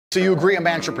So you agree a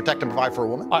man should protect and provide for a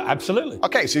woman? Absolutely.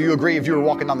 Okay, so you agree if you were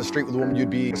walking down the street with a woman, you'd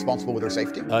be responsible with her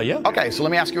safety? Yeah. Okay, so let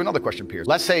me ask you another question, Piers.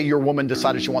 Let's say your woman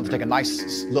decided she wanted to take a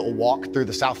nice little walk through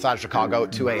the south side of Chicago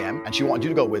at 2 a.m. and she wanted you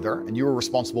to go with her, and you were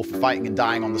responsible for fighting and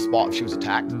dying on the spot if she was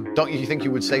attacked. Don't you think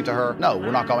you would say to her, no,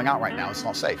 we're not going out right now, it's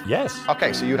not safe? Yes.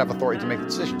 Okay, so you'd have authority to make the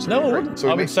decision. So No, I wouldn't. So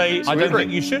I would say, I don't agree.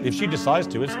 think you should. If she decides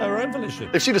to, it's her own volition.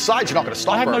 If she decides, you're not going to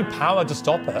stop I her. have no power to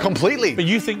stop her. Completely. But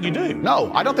you think you do. No,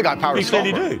 I don't think I have power to stop her.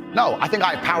 You clearly do. No, I think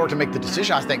I have power to make the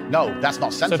decision. I think, no, that's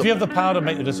not sensible. So if you have the power to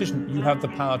make the decision, you have the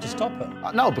power to stop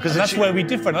her. No, because that's where we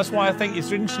differ. That's why I think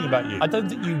it's interesting about you. I don't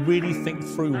think you really think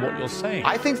through what you're saying.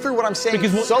 I think through what I'm saying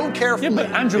because so carefully. Yeah,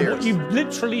 but Andrew, what you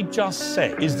literally just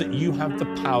said is that you have the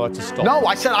power to stop her. No,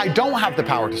 I said I don't have the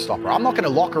power to stop her. I'm not going to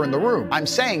lock her in the room. I'm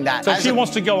saying that. So if she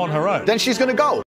wants to go on her own, then she's going to go.